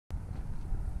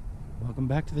Welcome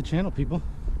back to the channel, people.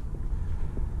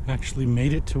 Actually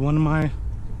made it to one of my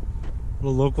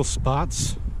little local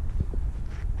spots.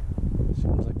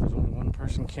 Seems like there's only one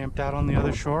person camped out on the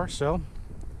other shore, so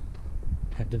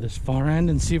head to this far end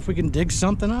and see if we can dig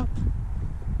something up.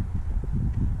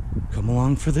 Come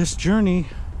along for this journey.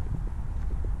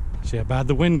 See how bad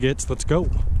the wind gets. Let's go.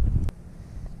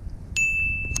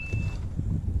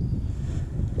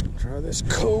 Try this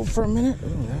cove for a minute. Oh,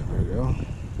 there we go.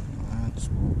 That's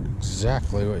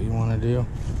exactly what you want to do.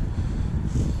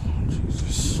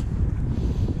 Jesus.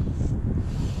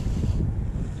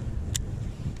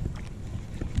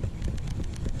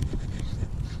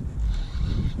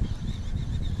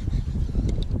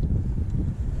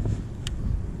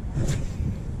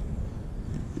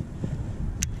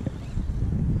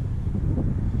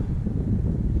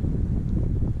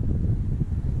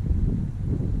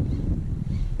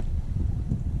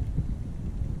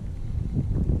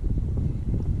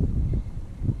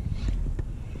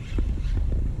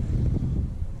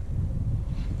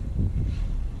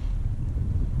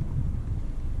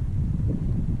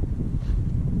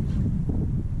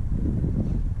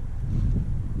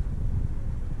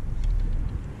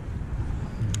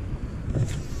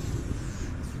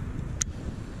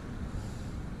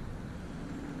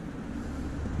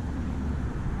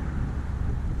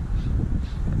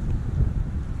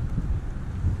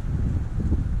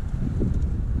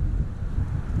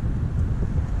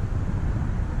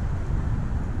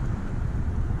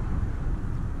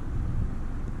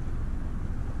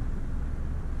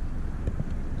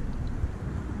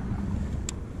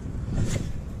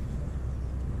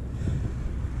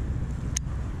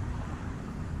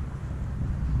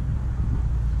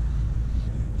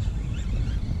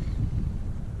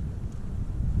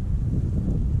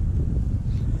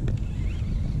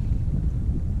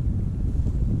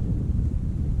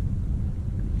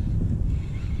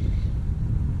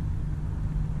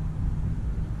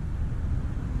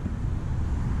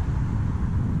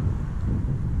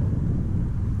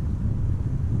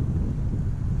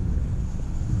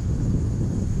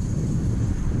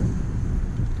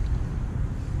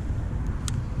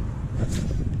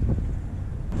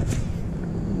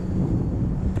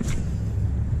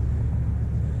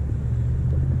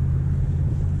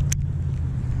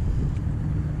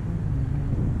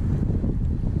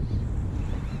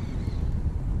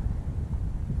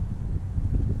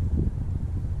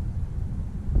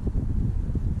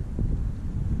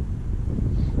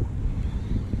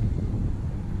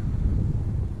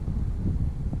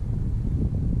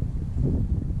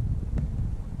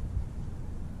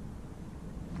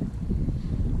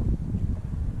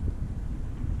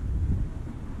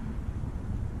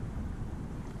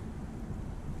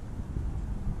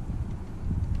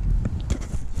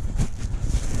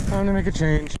 Time to make a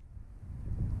change.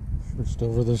 Switched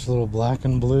over this little black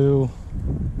and blue.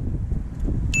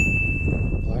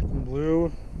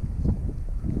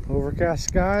 Overcast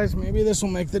skies. Maybe this will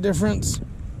make the difference.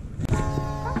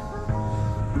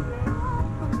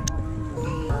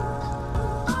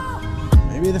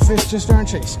 Maybe the fish just aren't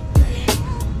chasing.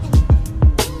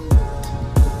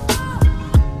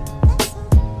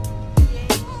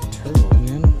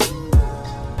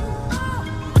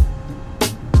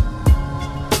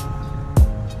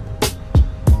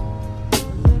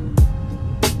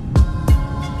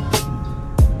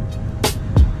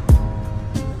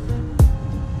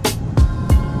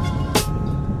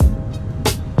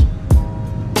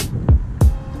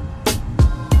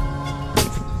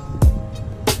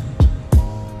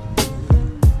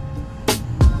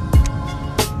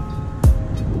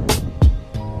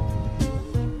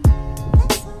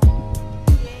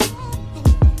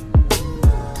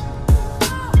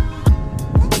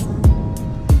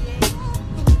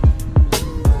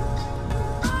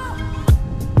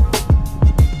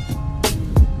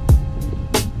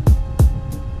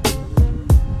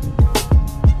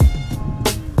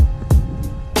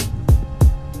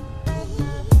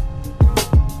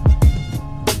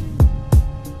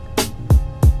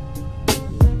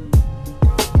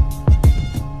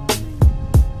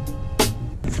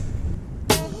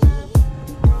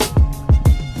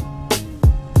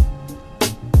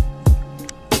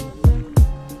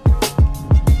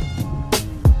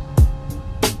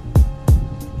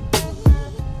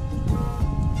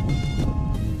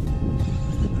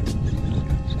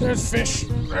 There's fish.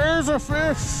 There's a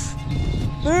fish.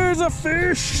 There's a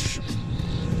fish.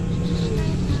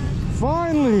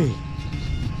 Finally.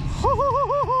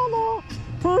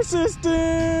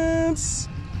 Persistence.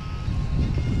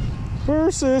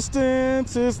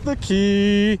 Persistence is the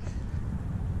key.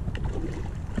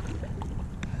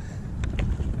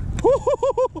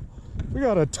 We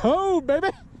got a toad,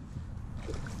 baby.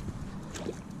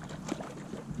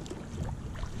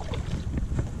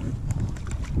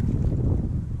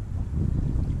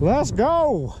 Let's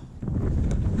go.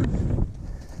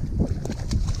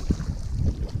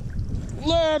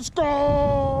 Let's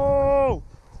go.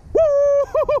 Woo!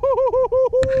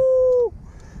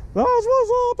 That's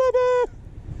what's up, baby.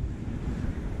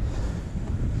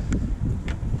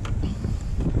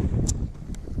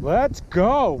 Let's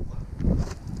go.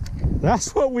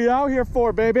 That's what we out here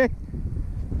for, baby.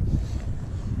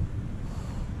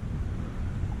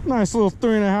 Nice little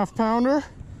 3.5 pounder.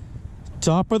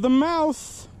 Top of the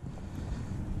mouth.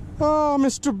 Oh,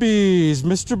 Mr. B's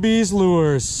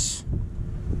Lures.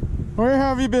 Where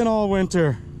have you been all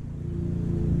winter?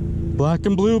 Black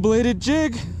and blue bladed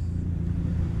jig.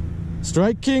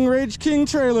 Strike King, Rage King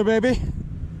trailer, baby.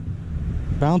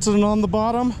 Bouncing on the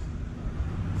bottom.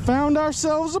 Found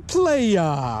ourselves a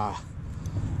playa.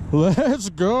 Let's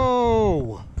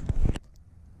go.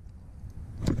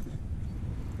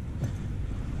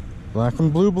 Black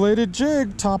and blue bladed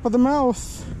jig, top of the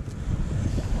mouth.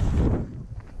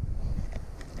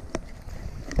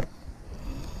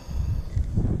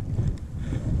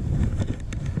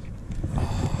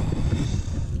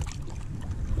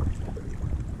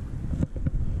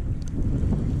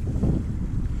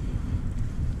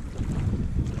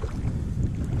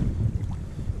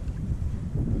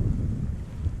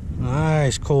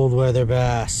 Nice cold weather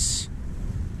bass.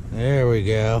 There we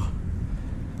go.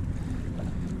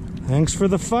 Thanks for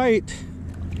the fight.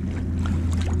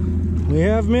 We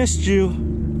have missed you.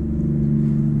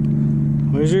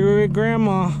 Where's your great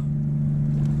grandma?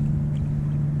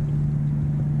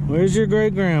 Where's your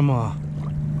great grandma?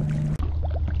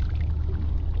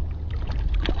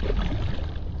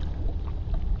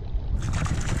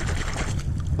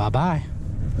 Bye-bye.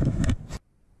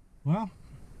 Well,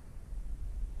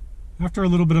 after a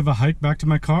little bit of a hike back to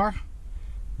my car,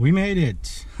 we made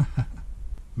it.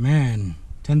 Man,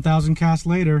 10,000 casts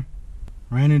later,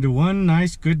 ran into one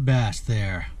nice good bass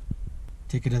there.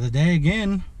 Ticket of the day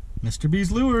again, Mr.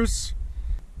 B's Lures.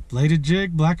 Bladed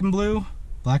jig, black and blue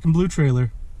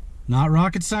trailer. Not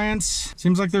rocket science.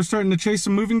 Seems like they're starting to chase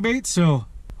some moving bait, so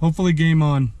hopefully game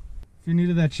on. If you're new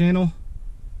to that channel,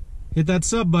 hit that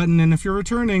sub button, and if you're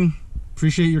returning,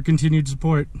 appreciate your continued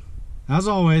support. As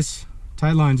always,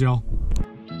 tight lines, y'all.